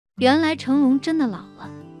原来成龙真的老了，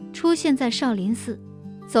出现在少林寺，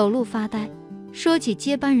走路发呆，说起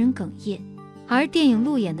接班人哽咽。而电影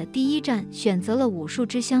路演的第一站选择了武术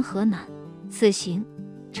之乡河南。此行，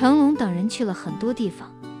成龙等人去了很多地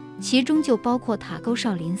方，其中就包括塔沟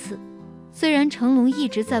少林寺。虽然成龙一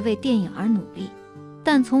直在为电影而努力，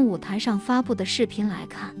但从舞台上发布的视频来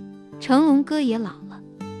看，成龙哥也老了。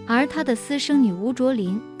而他的私生女吴卓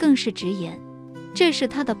林更是直言，这是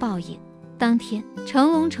他的报应。当天，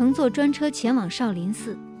成龙乘坐专车前往少林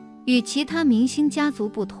寺。与其他明星家族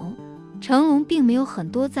不同，成龙并没有很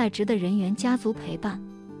多在职的人员家族陪伴，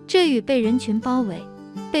这与被人群包围、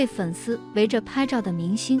被粉丝围着拍照的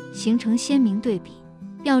明星形成鲜明对比。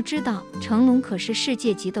要知道，成龙可是世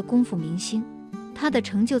界级的功夫明星，他的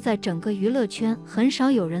成就在整个娱乐圈很少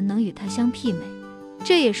有人能与他相媲美。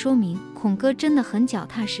这也说明孔哥真的很脚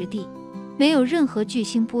踏实地，没有任何巨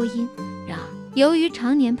星播音。然而，由于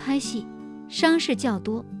常年拍戏，伤势较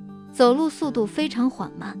多，走路速度非常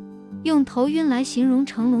缓慢，用头晕来形容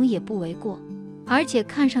成龙也不为过，而且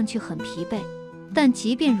看上去很疲惫。但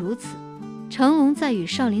即便如此，成龙在与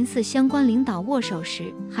少林寺相关领导握手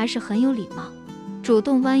时还是很有礼貌，主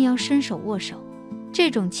动弯腰伸手握手。这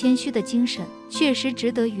种谦虚的精神确实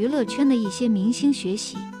值得娱乐圈的一些明星学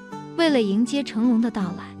习。为了迎接成龙的到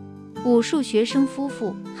来，武术学生夫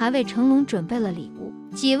妇还为成龙准备了礼物。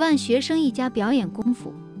几万学生一家表演功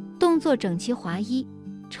夫，动作整齐划一。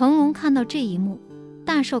成龙看到这一幕，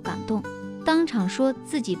大受感动，当场说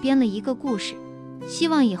自己编了一个故事，希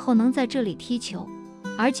望以后能在这里踢球。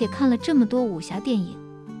而且看了这么多武侠电影，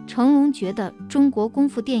成龙觉得中国功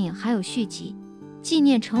夫电影还有续集，纪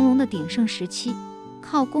念成龙的鼎盛时期，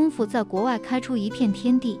靠功夫在国外开出一片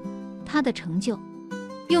天地。他的成就，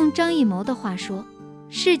用张艺谋的话说，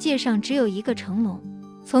世界上只有一个成龙。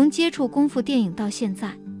从接触功夫电影到现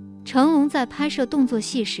在，成龙在拍摄动作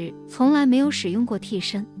戏时从来没有使用过替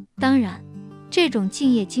身。当然，这种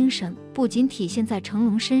敬业精神不仅体现在成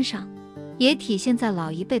龙身上，也体现在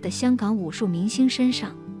老一辈的香港武术明星身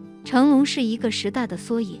上。成龙是一个时代的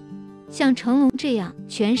缩影，像成龙这样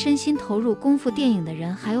全身心投入功夫电影的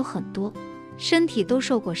人还有很多，身体都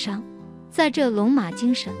受过伤。在这龙马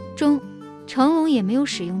精神中，成龙也没有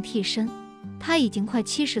使用替身，他已经快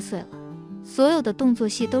70岁了，所有的动作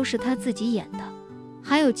戏都是他自己演的。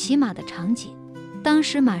还有骑马的场景，当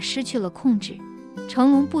时马失去了控制，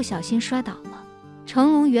成龙不小心摔倒了。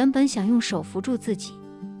成龙原本想用手扶住自己，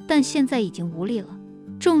但现在已经无力了，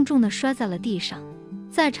重重地摔在了地上。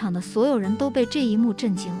在场的所有人都被这一幕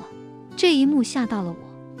震惊了，这一幕吓到了我。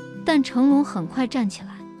但成龙很快站起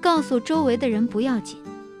来，告诉周围的人不要紧。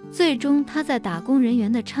最终他在打工人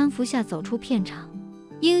员的搀扶下走出片场，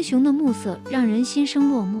英雄的暮色让人心生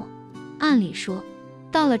落寞。按理说，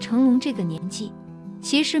到了成龙这个年纪，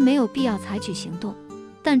其实没有必要采取行动，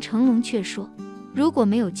但成龙却说，如果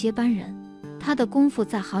没有接班人，他的功夫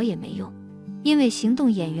再好也没用，因为行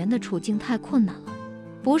动演员的处境太困难了。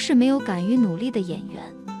不是没有敢于努力的演员，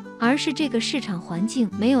而是这个市场环境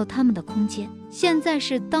没有他们的空间。现在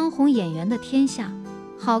是当红演员的天下，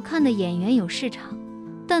好看的演员有市场，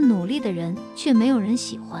但努力的人却没有人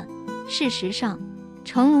喜欢。事实上，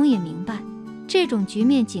成龙也明白，这种局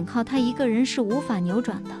面仅靠他一个人是无法扭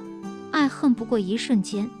转的。爱恨不过一瞬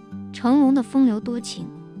间，成龙的风流多情，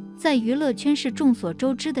在娱乐圈是众所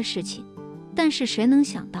周知的事情。但是谁能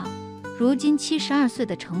想到，如今72岁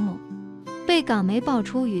的成龙，被港媒爆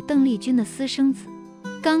出与邓丽君的私生子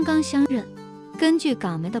刚刚相认。根据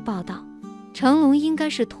港媒的报道，成龙应该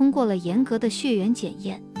是通过了严格的血缘检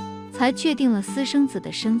验，才确定了私生子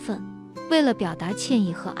的身份。为了表达歉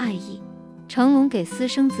意和爱意，成龙给私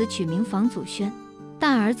生子取名房祖轩，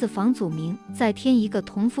大儿子房祖名再添一个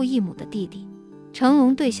同父异母的弟弟。成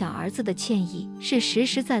龙对小儿子的歉意是实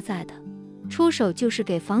实在在的，出手就是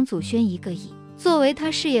给房祖轩1个亿，作为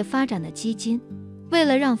他事业发展的基金。为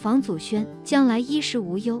了让房祖轩将来衣食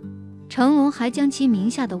无忧，成龙还将其名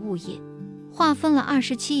下的物业划分了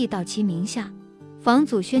27亿到其名下，房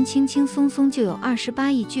祖轩轻轻松松就有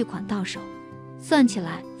28亿巨款到手。算起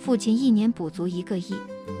来，父亲1年补足1个亿，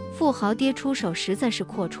富豪爹出手实在是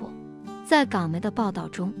阔绰。在港媒的报道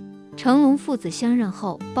中，成龙父子相认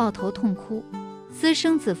后抱头痛哭，私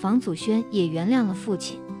生子房祖轩也原谅了父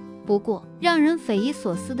亲。不过，让人匪夷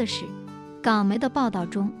所思的是，港媒的报道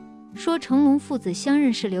中说成龙父子相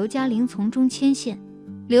认是刘嘉玲从中牵线，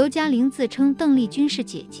刘嘉玲自称邓丽君是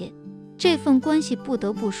姐姐，这份关系不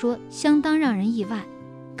得不说相当让人意外。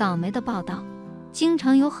港媒的报道经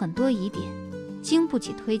常有很多疑点，经不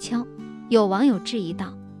起推敲。有网友质疑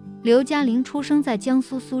道，刘嘉玲出生在江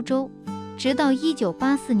苏苏州，直到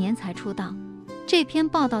1984年才出道，这篇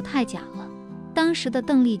报道太假了。当时的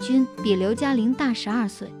邓丽君比刘嘉玲大12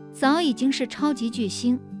岁，早已经是超级巨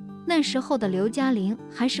星，那时候的刘嘉玲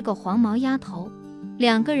还是个黄毛丫头，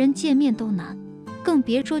两个人见面都难，更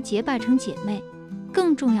别说结拜成姐妹。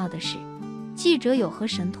更重要的是，记者有何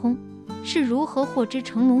神通，是如何获知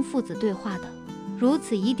成龙父子对话的？如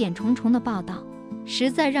此疑点重重的报道，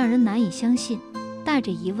实在让人难以相信。带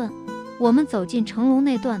着疑问，我们走进成龙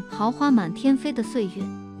那段桃花满天飞的岁月，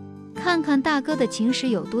看看大哥的情史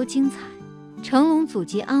有多精彩。成龙祖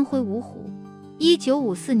籍安徽芜湖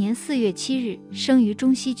，1954年4月7日生于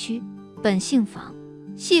中西区，本姓房，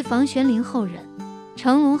系房玄龄后人。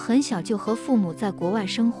成龙很小就和父母在国外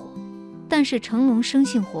生活，但是成龙生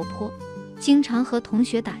性活泼，经常和同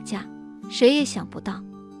学打架。谁也想不到，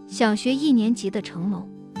小学1年级的成龙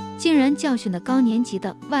竟然教训的高年级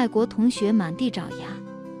的外国同学满地找牙。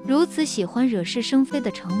如此喜欢惹是生非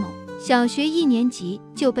的成龙，小学1年级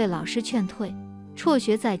就被老师劝退，辍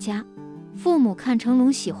学在家。父母看成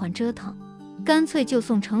龙喜欢折腾，干脆就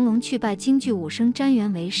送成龙去拜京剧武生詹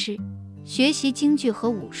元为师，学习京剧和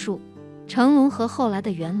武术。成龙和后来的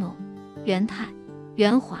袁龙、袁泰、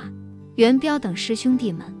袁华、袁彪等师兄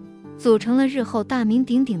弟们组成了日后大名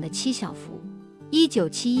鼎鼎的七小福。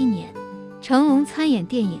1971年，成龙参演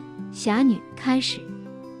电影《侠女》开始，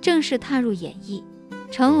正式踏入演艺。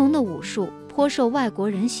成龙的武术颇受外国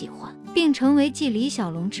人喜欢，并成为继李小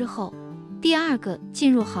龙之后第2个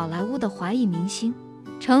进入好莱坞的华裔明星。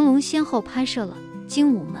成龙先后拍摄了《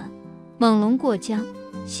精武门》《猛龙过江》《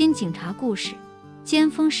新警察故事》《尖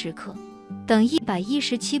峰时刻》等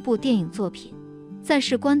117部电影作品。在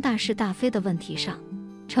事关大是大非的问题上，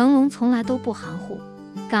成龙从来都不含糊，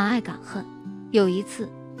敢爱敢恨。有一次，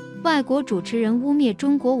外国主持人污蔑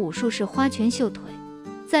中国武术是花拳绣腿，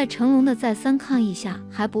在成龙的再三抗议下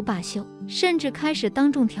还不罢休，甚至开始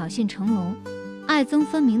当众挑衅成龙。爱憎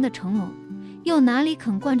分明的成龙又哪里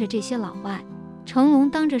肯惯着这些老外？成龙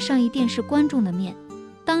当着上亿电视观众的面，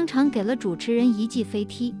当场给了主持人一记飞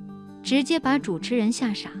踢，直接把主持人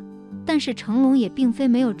吓傻。但是成龙也并非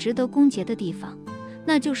没有值得攻讦的地方，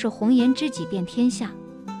那就是红颜知己遍天下。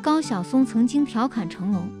高晓松曾经调侃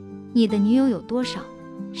成龙：“你的女友有多少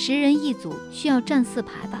？10人一组，需要站4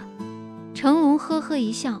排吧？”成龙呵呵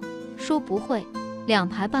一笑，说：“不会，2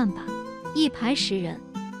排半吧，1排10人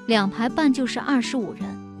，2排半就是25人。”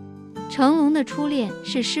成龙的初恋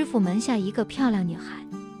是师傅门下一个漂亮女孩，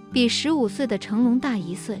比15岁的成龙大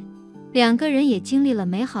1岁，两个人也经历了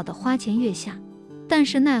美好的花前月下。但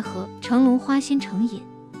是奈何成龙花心成瘾，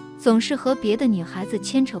总是和别的女孩子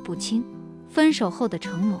牵扯不清。分手后的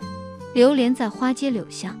成龙流连在花街柳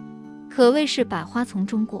巷，可谓是百花丛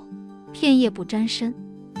中过，片叶不沾身。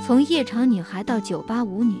从夜场女孩到酒吧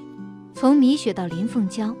舞女，从米雪到林凤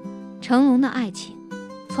娇，成龙的爱情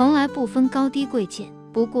从来不分高低贵贱。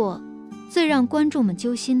不过最让观众们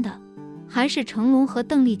揪心的还是成龙和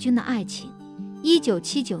邓丽君的爱情。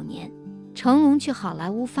1979年，成龙去好莱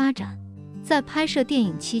坞发展，在拍摄电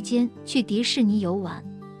影期间去迪士尼游玩，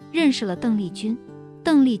认识了邓丽君。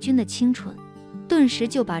邓丽君的清纯顿时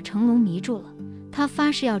就把成龙迷住了，他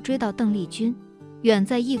发誓要追到邓丽君。远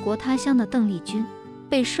在异国他乡的邓丽君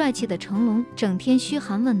被帅气的成龙整天嘘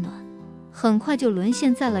寒问暖，很快就沦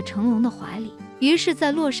陷在了成龙的怀里。于是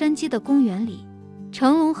在洛杉矶的公园里，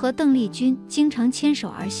成龙和邓丽君经常牵手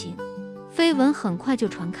而行，绯闻很快就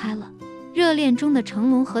传开了。热恋中的成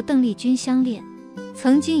龙和邓丽君相恋，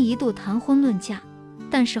曾经一度谈婚论嫁，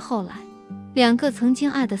但是后来两个曾经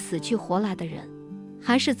爱得死去活来的人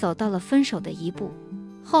还是走到了分手的一步。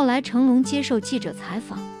后来成龙接受记者采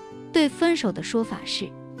访，对分手的说法是：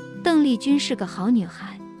邓丽君是个好女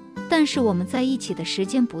孩，但是我们在一起的时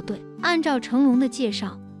间不对。按照成龙的介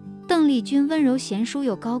绍，邓丽君温柔贤淑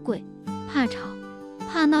又高贵，怕吵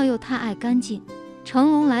怕闹又太爱干净。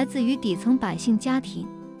成龙来自于底层百姓家庭，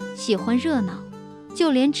喜欢热闹，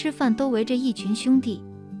就连吃饭都围着一群兄弟，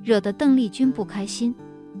惹得邓丽君不开心。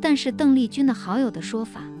但是邓丽君的好友的说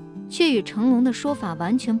法却与成龙的说法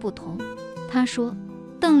完全不同。他说，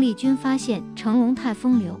邓丽君发现成龙太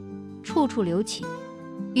风流，处处留情，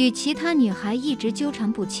与其他女孩一直纠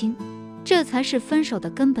缠不清，这才是分手的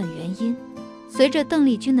根本原因。随着邓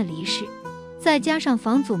丽君的离世，再加上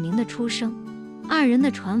房祖名的出生，二人的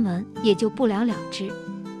传闻也就不了了之。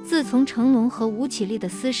自从成龙和吴绮莉的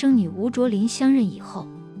私生女吴卓林相认以后，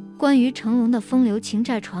关于成龙的风流情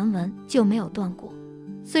债传闻就没有断过。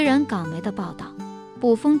虽然港媒的报道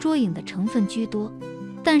捕风捉影的成分居多，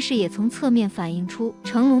但是也从侧面反映出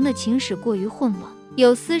成龙的情史过于混乱，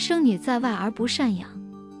有私生女在外而不赡养，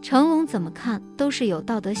成龙怎么看都是有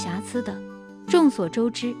道德瑕疵的。众所周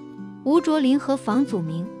知，吴卓林和房祖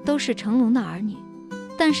名都是成龙的儿女，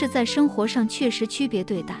但是在生活上确实区别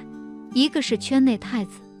对待，一个是圈内太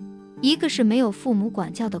子，一个是没有父母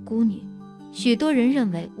管教的孤女。许多人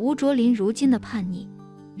认为吴卓林如今的叛逆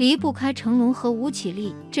离不开成龙和吴绮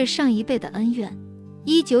莉这上一辈的恩怨。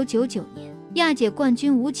1999年，亚姐冠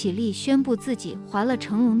军吴绮莉宣布自己怀了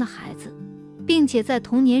成龙的孩子，并且在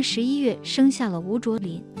同年11月生下了吴卓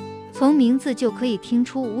林。从名字就可以听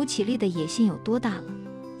出吴绮莉的野心有多大了。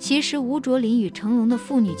其实吴卓林与成龙的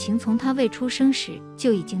父女情从他未出生时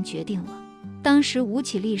就已经决定了。当时吴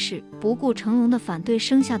绮莉是不顾成龙的反对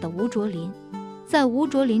生下的吴卓林。在吴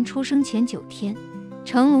卓林出生前9天，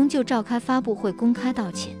成龙就召开发布会公开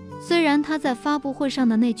道歉。虽然他在发布会上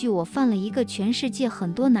的那句我犯了一个全世界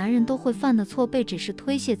很多男人都会犯的错被只是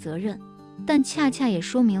推卸责任，但恰恰也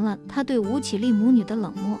说明了他对吴绮莉母女的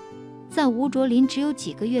冷漠。在吴卓林只有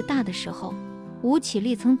几个月大的时候，吴绮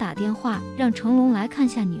莉曾打电话让成龙来看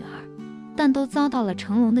下女儿，但都遭到了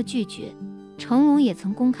成龙的拒绝。成龙也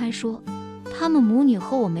曾公开说，他们母女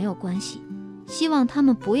和我没有关系，希望他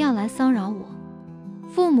们不要来骚扰我。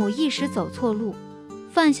父母一时走错路，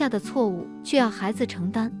犯下的错误却要孩子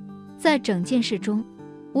承担。在整件事中，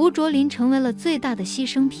吴卓林成为了最大的牺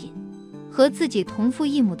牲品，和自己同父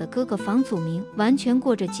异母的哥哥房祖名完全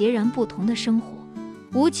过着截然不同的生活。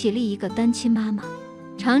吴绮莉一个单亲妈妈，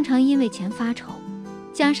常常因为钱发愁，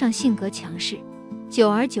加上性格强势，久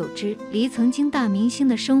而久之，离曾经大明星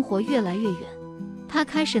的生活越来越远。她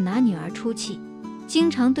开始拿女儿出气，经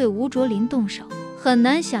常对吴卓林动手。很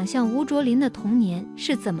难想象吴卓林的童年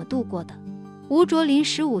是怎么度过的。吴卓林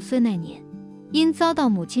15岁那年，因遭到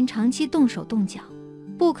母亲长期动手动脚，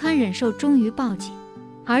不堪忍受，终于报警。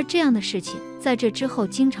而这样的事情在这之后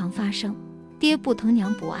经常发生，爹不疼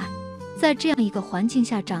娘不爱。在这样一个环境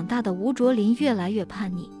下长大的吴卓林越来越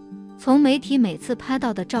叛逆，从媒体每次拍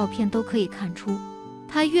到的照片都可以看出，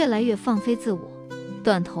他越来越放飞自我，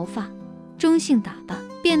短头发，中性打扮，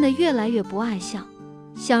变得越来越不爱笑。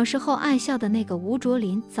小时候爱笑的那个吴卓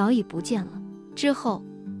林早已不见了。之后，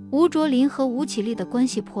吴卓林和吴绮莉的关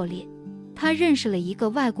系破裂，他认识了一个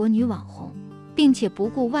外国女网红，并且不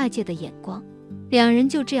顾外界的眼光，两人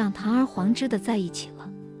就这样堂而皇之的在一起了。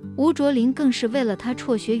吴卓林更是为了他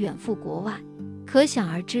辍学远赴国外，可想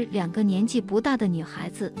而知，两个年纪不大的女孩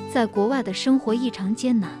子在国外的生活异常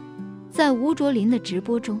艰难。在吴卓林的直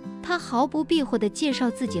播中，他毫不避讳地介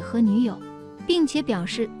绍自己和女友，并且表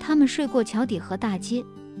示他们睡过桥底和大街，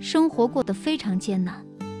生活过得非常艰难。